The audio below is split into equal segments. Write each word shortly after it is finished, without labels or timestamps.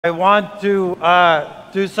I want to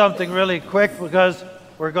do something really quick because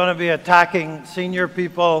we're going to be attacking senior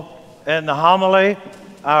people in the homily,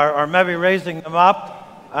 or maybe raising them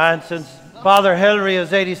up. And since Father Hilary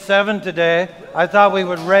is 87 today, I thought we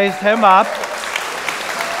would raise him up.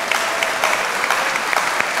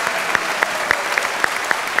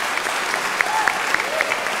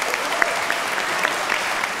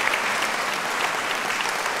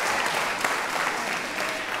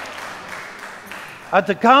 At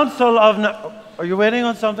the Council of... Are you waiting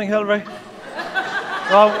on something, Hilary?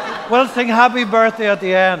 Well, we'll sing Happy Birthday at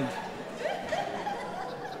the end.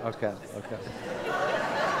 Okay.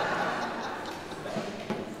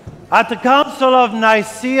 At the Council of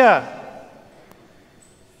Nicaea,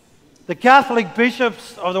 the Catholic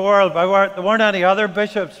bishops of the world, there weren't any other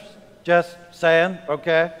bishops, just saying,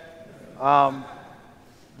 okay?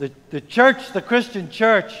 The church, the Christian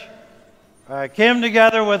church, came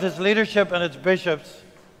together with its leadership and its bishops,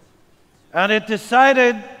 and it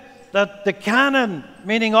decided that the canon,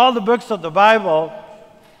 meaning all the books of the Bible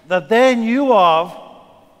that they knew of,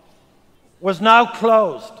 was now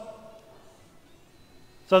closed.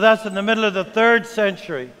 So that's in the middle of the 3rd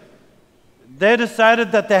century. They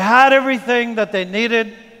decided that they had everything that they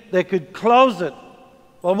needed, they could close it.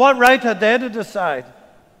 Well, what right had they to decide?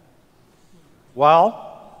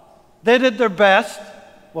 Well, they did their best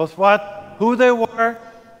with who they were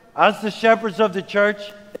as the shepherds of the church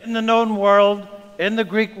in the known world, in the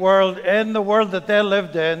Greek world, in the world that they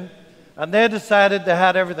lived in, and they decided they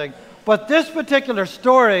had everything. But this particular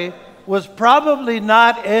story was probably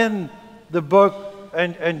not in the book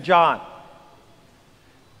in John.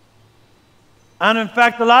 And in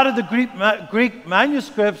fact, a lot of the Greek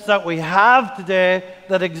manuscripts that we have today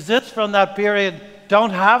that exist from that period don't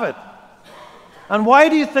have it. And why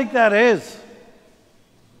do you think that is?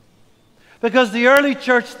 Because the early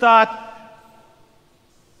church thought,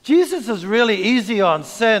 Jesus is really easy on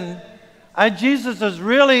sin, and Jesus is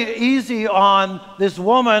really easy on this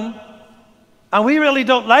woman, and we really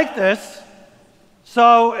don't like this,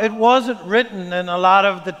 so it wasn't written in a lot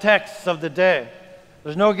of the texts of the day.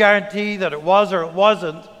 There's no guarantee that it was or it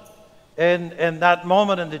wasn't in that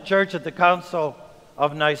moment in the church at the Council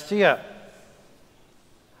of Nicaea.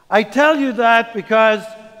 I tell you that because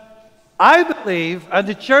I believe, and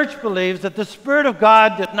the church believes, that the Spirit of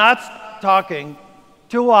God did not stop talking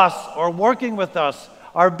to us or working with us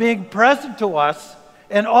or being present to us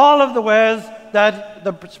in all of the ways that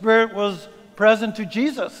the Spirit was present to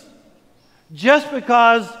Jesus. Just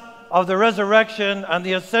because of the resurrection and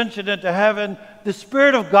the ascension into heaven, the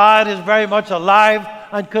Spirit of God is very much alive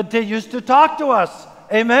and continues to talk to us.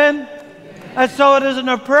 Amen? And so it is in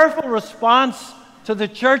a prayerful response to the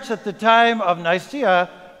church at the time of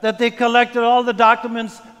Nicaea that they collected all the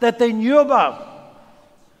documents that they knew about.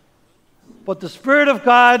 But the Spirit of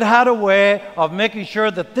God had a way of making sure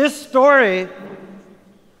that this story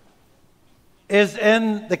is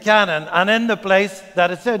in the canon and in the place that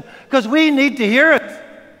it's in. Because we need to hear it.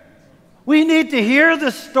 We need to hear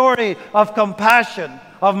the story of compassion,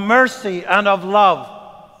 of mercy, and of love.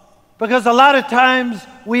 Because a lot of times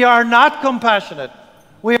we are not compassionate,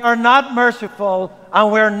 we are not merciful,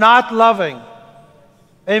 and we're not loving.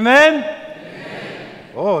 Amen? Amen.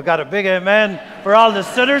 Oh, I got a big amen for all the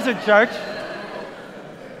sinners in church.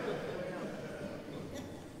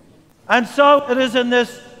 And so it is in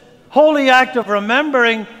this holy act of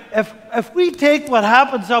remembering, if we take what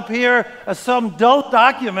happens up here as some dull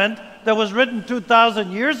document that was written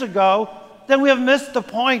 2,000 years ago, then we have missed the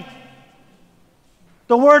point.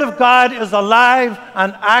 The Word of God is alive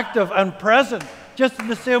and active and present. Just in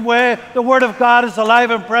the same way, the Word of God is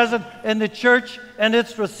alive and present in the church, and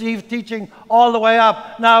it's received teaching all the way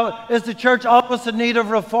up. Now, is the church always in need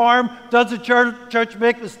of reform? Does the church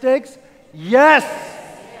make mistakes? Yes.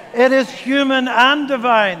 It is human and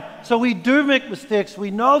divine. So we do make mistakes.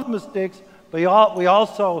 We know the mistakes, but we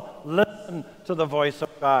also listen to the voice of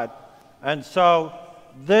God. And so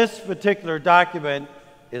this particular document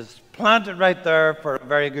is planted right there for a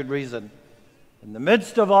very good reason. In the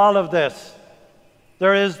midst of all of this,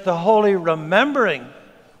 there is the holy remembering.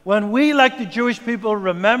 When we, like the Jewish people,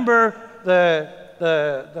 remember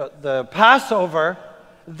the Passover,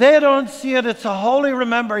 they don't see it. It's a holy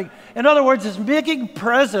remembering. In other words, it's making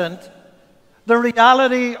present the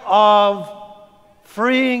reality of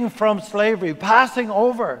freeing from slavery, passing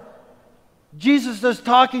over. Jesus is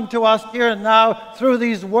talking to us here and now through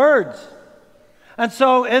these words. And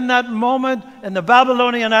so in that moment, in the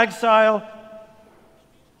Babylonian exile,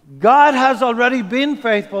 God has already been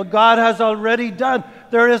faithful. God has already done.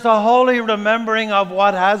 There is a holy remembering of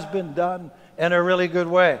what has been done in a really good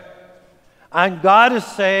way. And God is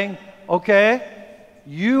saying, okay,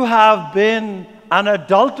 you have been an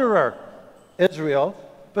adulterer, Israel,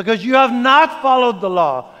 because you have not followed the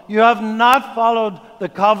law. You have not followed the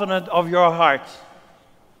covenant of your hearts.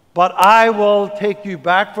 But I will take you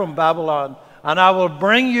back from Babylon, and I will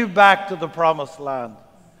bring you back to the promised land.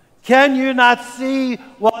 Can you not see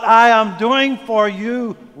what I am doing for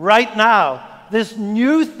you right now? This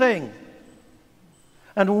new thing.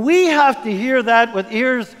 And we have to hear that with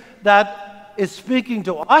ears that is speaking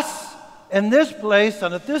to us in this place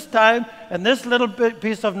and at this time in this little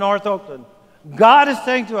piece of North Oakland. God is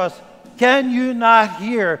saying to us, can you not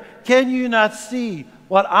hear? Can you not see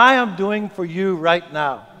what I am doing for you right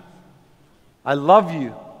now? I love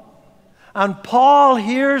you. And Paul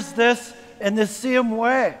hears this in the same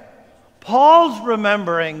way. Paul's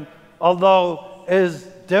remembering, although, is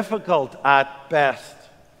difficult at best.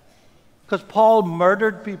 Because Paul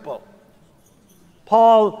murdered people.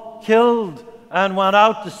 Paul killed and went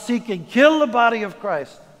out to seek and kill the body of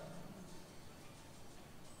Christ.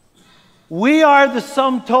 We are the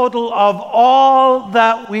sum total of all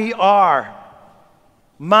that we are.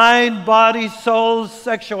 Mind, body, soul,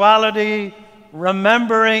 sexuality,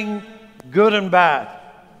 remembering good and bad.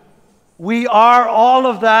 We are all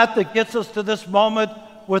of that that gets us to this moment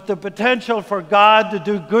with the potential for God to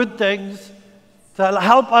do good things, to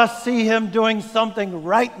help us see Him doing something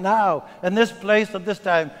right now in this place at this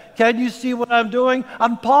time. Can you see what I'm doing?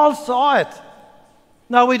 And Paul saw it.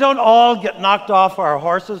 Now, we don't all get knocked off our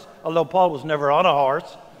horses, although Paul was never on a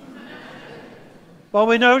horse. But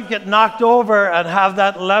we don't get knocked over and have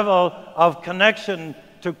that level of connection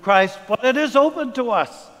to Christ. But it is open to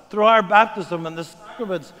us through our baptism and the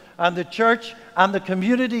sacraments and the church and the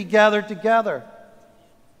community gathered together.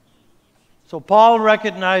 So Paul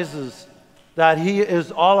recognizes that he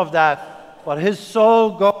is all of that, but his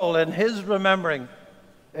sole goal and his remembering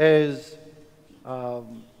is,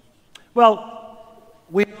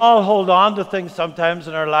 we all hold on to things sometimes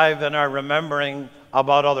in our life and are remembering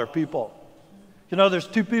about other people. You know, there's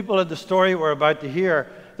two people in the story we're about to hear.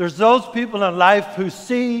 There's those people in life who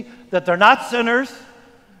see that they're not sinners,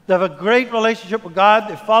 they have a great relationship with God,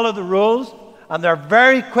 they follow the rules, and they're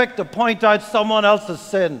very quick to point out someone else's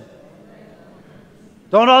sin.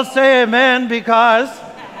 Don't all say amen, because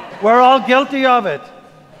we're all guilty of it.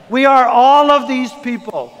 We are all of these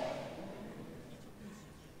people.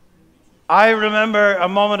 I remember a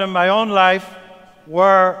moment in my own life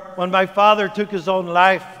where when my father took his own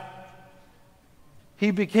life,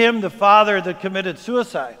 he became the father that committed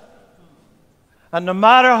suicide. And no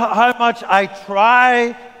matter how much I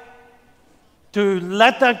try to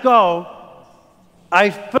let that go, I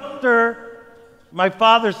filter my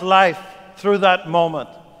father's life through that moment.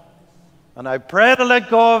 And I pray to let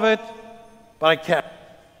go of it, but I can't.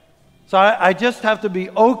 So I just have to be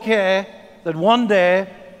okay that one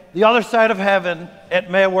day, the other side of heaven, it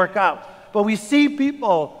may work out. But we see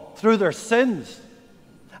people through their sins,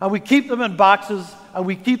 and we keep them in boxes, and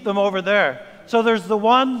we keep them over there. So there's the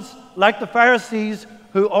ones, like the Pharisees,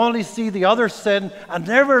 who only see the other sin and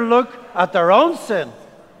never look at their own sin.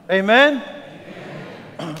 Amen?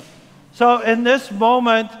 Amen. So in this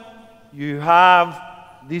moment, you have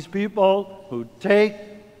these people who take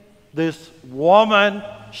this woman.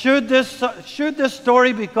 Should this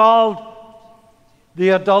story be called the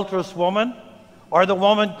adulterous woman or the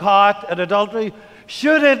woman caught in adultery?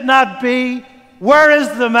 Should it not be, where is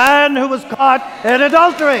the man who was caught in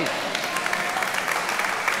adultery?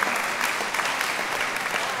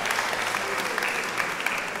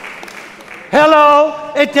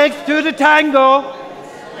 Hello, it takes two to tango.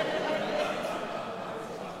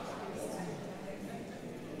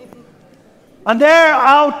 And they're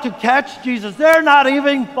out to catch Jesus. They're not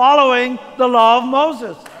even following the law of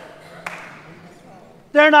Moses.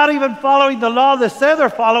 They're not even following the law they say they're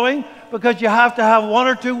following, because you have to have one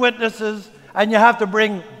or two witnesses and you have to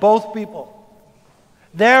bring both people.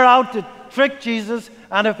 They're out to trick Jesus,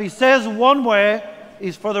 and if he says one way,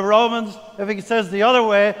 he's for the Romans. If he says the other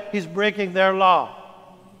way, he's breaking their law.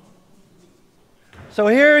 So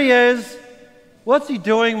here he is. What's he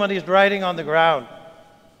doing when he's writing on the ground?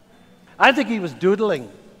 I think he was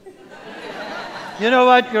doodling. You know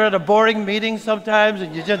what? You're at a boring meeting sometimes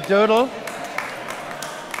and you just doodle.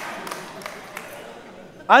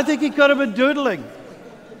 I think he could have been doodling,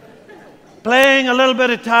 playing a little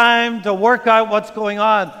bit of time to work out what's going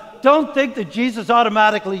on. Don't think that Jesus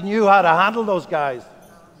automatically knew how to handle those guys.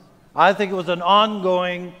 I think it was an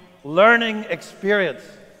ongoing learning experience.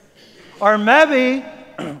 Or maybe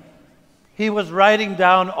he was writing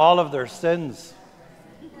down all of their sins.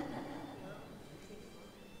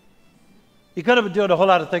 He could have been doing a whole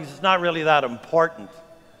lot of things. It's not really that important.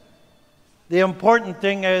 The important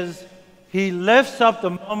thing is He lifts up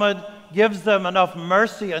the moment, gives them enough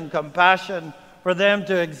mercy and compassion for them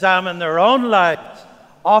to examine their own lives,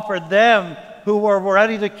 offer them who were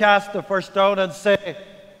ready to cast the first stone and say,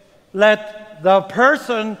 let the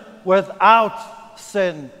person without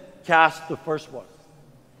sin cast the first one.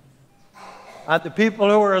 And the people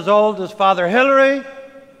who were as old as Father Hilary,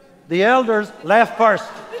 the elders, left first.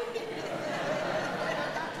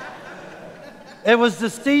 It was the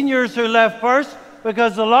seniors who left first,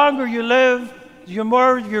 because the longer you live, the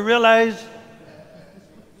more you realize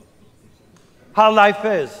how life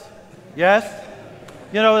is. Yes?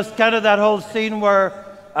 You know, it's kind of that whole scene where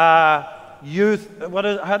youth,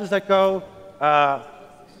 how does that go?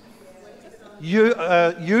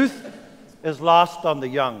 Youth is lost on the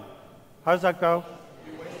young. How does that go?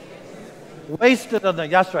 Wasted on the,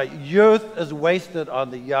 that's right. Youth is wasted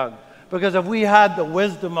on the young. Because if we had the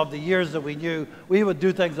wisdom of the years that we knew, we would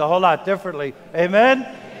do things a whole lot differently. Amen?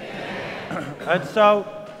 Amen. And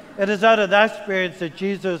so it is out of that experience that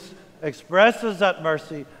Jesus expresses that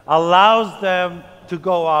mercy, allows them to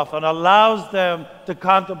go off, and allows them to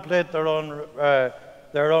contemplate their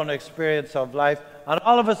own experience of life. And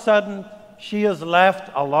all of a sudden, she is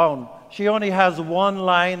left alone. She only has one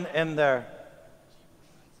line in there.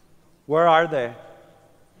 Where are they?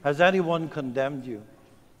 Has anyone condemned you?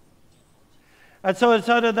 And so it's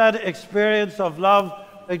out of that experience of love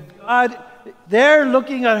that God, they're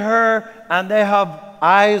looking at her and they have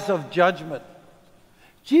eyes of judgment.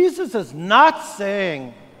 Jesus is not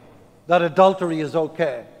saying that adultery is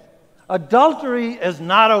okay. Adultery is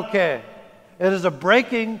not okay. It is a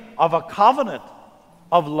breaking of a covenant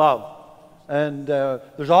of love. And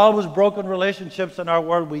there's always broken relationships in our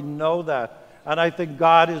world. We know that. And I think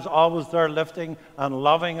God is always there lifting and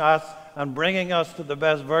loving us and bringing us to the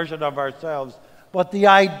best version of ourselves. But the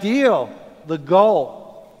ideal, the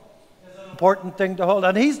goal, is an important thing to hold.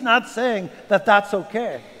 And he's not saying that that's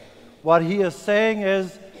okay. What he is saying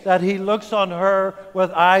is that he looks on her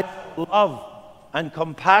with eyes of love and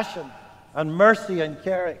compassion and mercy and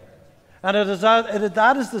caring. And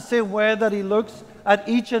that is the same way that he looks at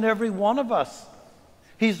each and every one of us.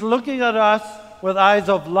 He's looking at us with eyes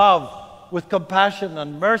of love, with compassion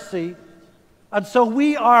and mercy. And so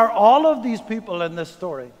we are all of these people in this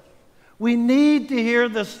story. We need to hear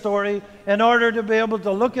this story in order to be able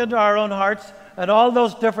to look into our own hearts and all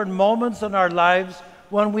those different moments in our lives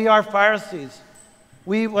when we are Pharisees,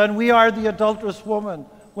 when we are the adulterous woman,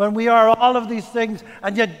 when we are all of these things,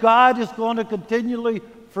 and yet God is going to continually,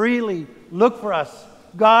 freely look for us.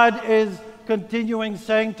 God is continuing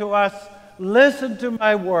saying to us, listen to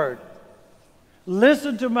my word.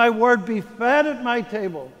 Listen to my word, be fed at my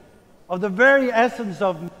table of the very essence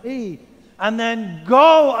of me, and then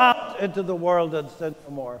go out into the world and sin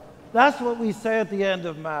no more. That's what we say at the end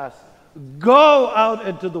of Mass. Go out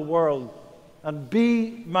into the world and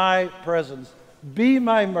be my presence, be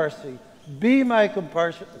my mercy, be my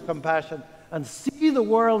compassion, and see the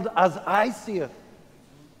world as I see it.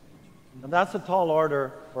 And that's a tall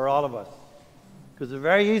order for all of us. Because it's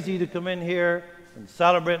very easy to come in here and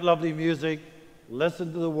celebrate lovely music,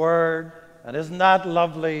 listen to the word, and isn't that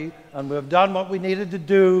lovely? And we've done what we needed to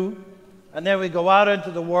do. And then we go out into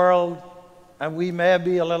the world, and we may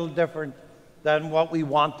be a little different than what we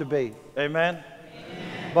want to be. Amen?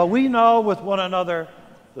 Amen. But we know with one another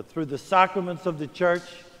that through the sacraments of the church,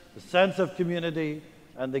 the sense of community,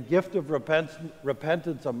 and the gift of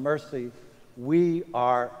repentance and mercy, we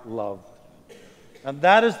are loved. And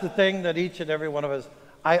that is the thing that each and every one of us,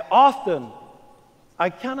 I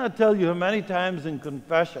cannot tell you how many times in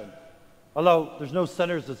confession, although there's no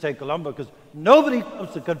sinners at St. Columba, because nobody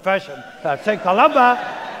comes to confession at St. Columba.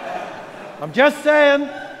 I'm just saying.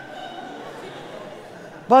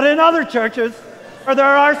 But in other churches where there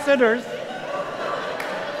are sinners,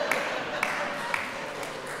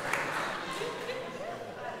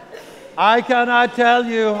 I cannot tell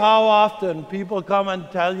you how often people come and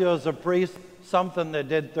tell you as a priest something they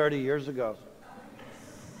did 30 years ago.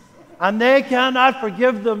 And they cannot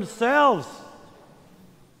forgive themselves.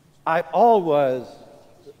 I always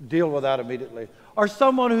deal with that immediately. Or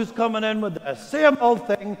someone who's coming in with the same old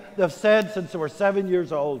thing they've said since they were 7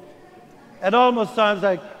 years old. It almost sounds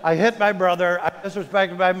like, I hit my brother, I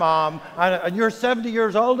disrespected my mom, and you're 70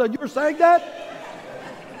 years old and you're saying that?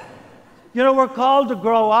 You know, we're called to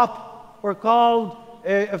grow up. We're called,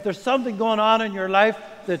 if there's something going on in your life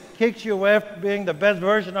that kicks you away from being the best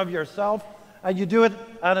version of yourself, and you do it,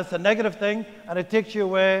 and it's a negative thing, and it takes you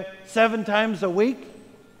away 7 times a week.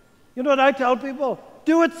 You know what I tell people?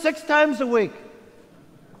 Do it 6 times a week.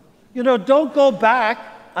 You know, don't go back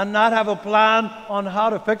and not have a plan on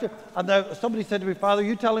how to fix it. And somebody said to me, Father, are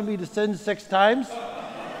you telling me to sin 6 times?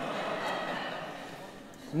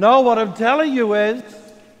 No, what I'm telling you is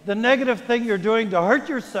the negative thing you're doing to hurt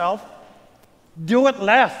yourself, do it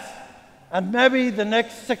less. And maybe the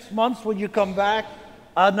next 6 months when you come back,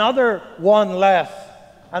 another one less.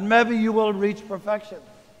 And maybe you will reach perfection.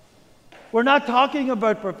 We're not talking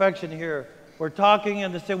about perfection here. We're talking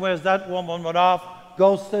in the same way as that woman went off,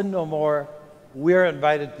 go sin no more. We're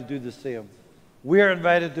invited to do the same. We're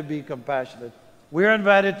invited to be compassionate. We're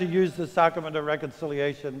invited to use the sacrament of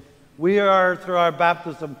reconciliation. We are, through our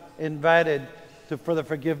baptism, invited for the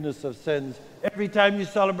forgiveness of sins. Every time you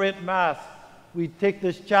celebrate Mass, we take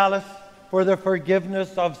this chalice for the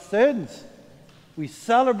forgiveness of sins. We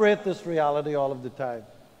celebrate this reality all of the time.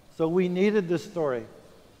 So we needed this story.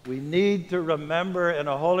 We need to remember in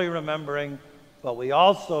a holy remembering, but we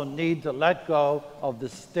also need to let go of the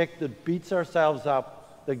stick that beats ourselves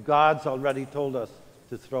up, that God's already told us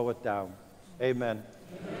to throw it down. Amen.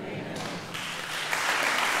 Amen.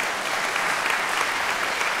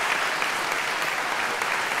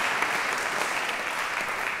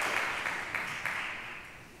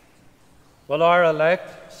 Will our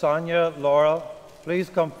elect, Sonia, Laura, please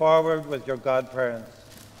come forward with your godparents.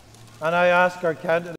 And I ask our candidates